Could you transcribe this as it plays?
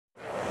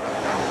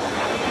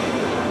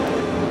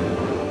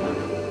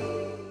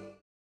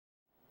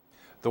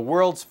The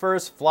world's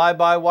first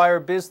fly-by-wire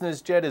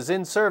business jet is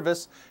in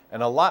service,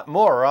 and a lot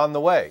more are on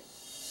the way.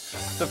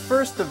 The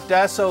first of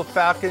Dassault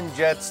Falcon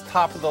jet's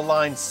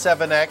top-of-the-line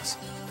 7X,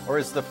 or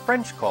as the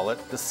French call it,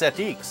 the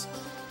 7X,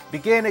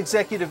 began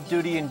executive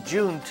duty in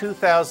June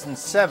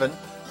 2007,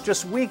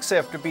 just weeks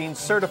after being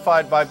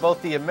certified by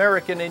both the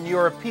American and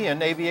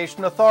European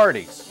aviation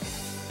authorities.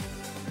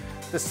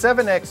 The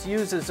 7X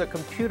uses a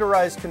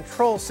computerized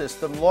control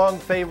system long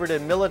favored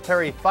in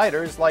military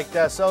fighters like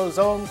Dassault's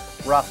own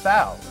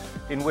Rafale,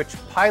 in which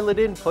pilot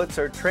inputs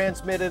are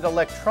transmitted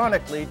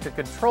electronically to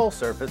control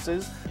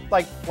surfaces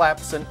like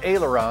flaps and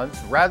ailerons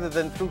rather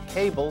than through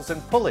cables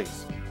and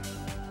pulleys.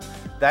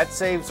 That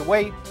saves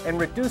weight and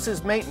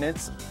reduces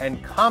maintenance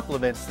and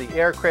complements the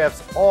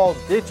aircraft's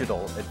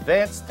all-digital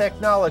advanced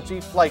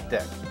technology flight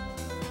deck.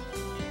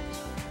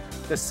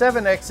 The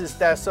 7X is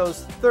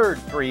Dassault's third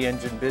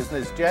three-engine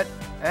business jet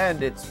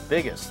and its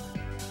biggest.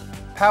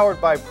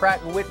 Powered by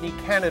Pratt & Whitney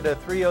Canada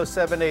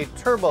 3078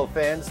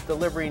 turbofans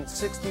delivering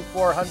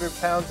 6,400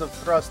 pounds of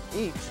thrust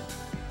each,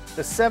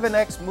 the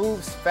 7X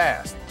moves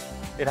fast.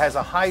 It has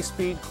a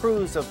high-speed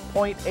cruise of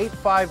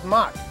 0.85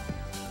 Mach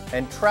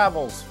and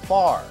travels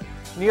far,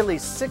 nearly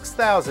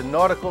 6,000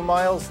 nautical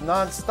miles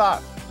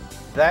non-stop.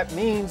 That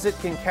means it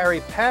can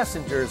carry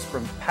passengers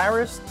from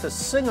Paris to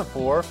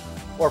Singapore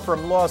or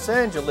from Los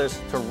Angeles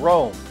to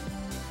Rome.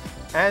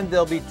 And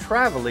they'll be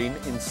traveling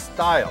in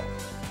style.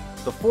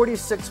 The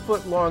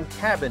 46-foot-long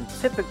cabin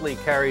typically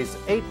carries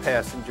 8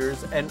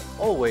 passengers and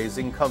always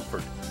in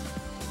comfort.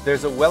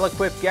 There's a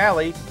well-equipped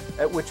galley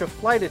at which a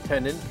flight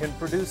attendant can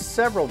produce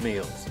several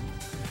meals.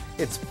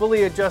 Its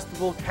fully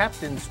adjustable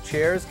captain's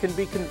chairs can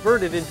be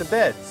converted into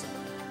beds,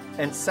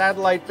 and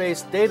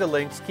satellite-based data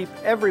links keep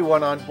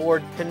everyone on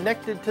board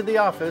connected to the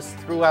office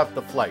throughout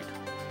the flight.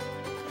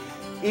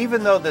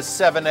 Even though the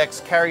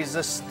 7X carries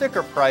a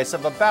sticker price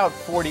of about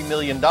 $40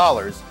 million,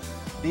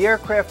 the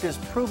aircraft is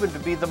proven to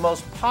be the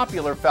most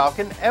popular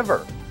Falcon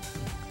ever.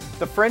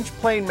 The French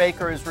plane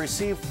maker has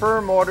received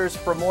firm orders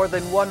for more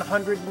than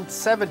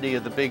 170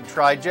 of the big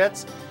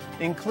tri-jets,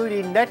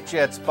 including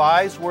NetJets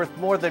buys worth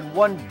more than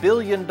 $1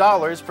 billion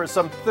for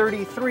some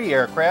 33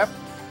 aircraft,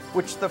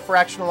 which the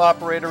fractional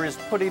operator is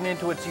putting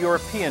into its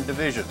European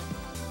division.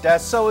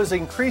 Dassault is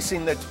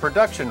increasing its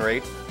production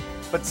rate,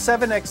 but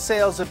 7X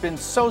sales have been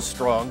so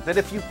strong that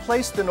if you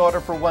placed an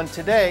order for one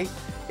today,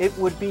 it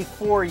would be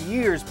 4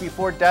 years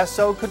before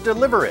Dassault could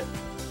deliver it.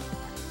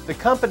 The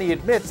company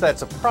admits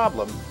that's a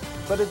problem,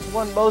 but it's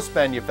one most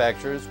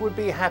manufacturers would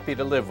be happy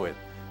to live with.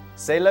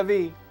 C'est la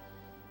vie.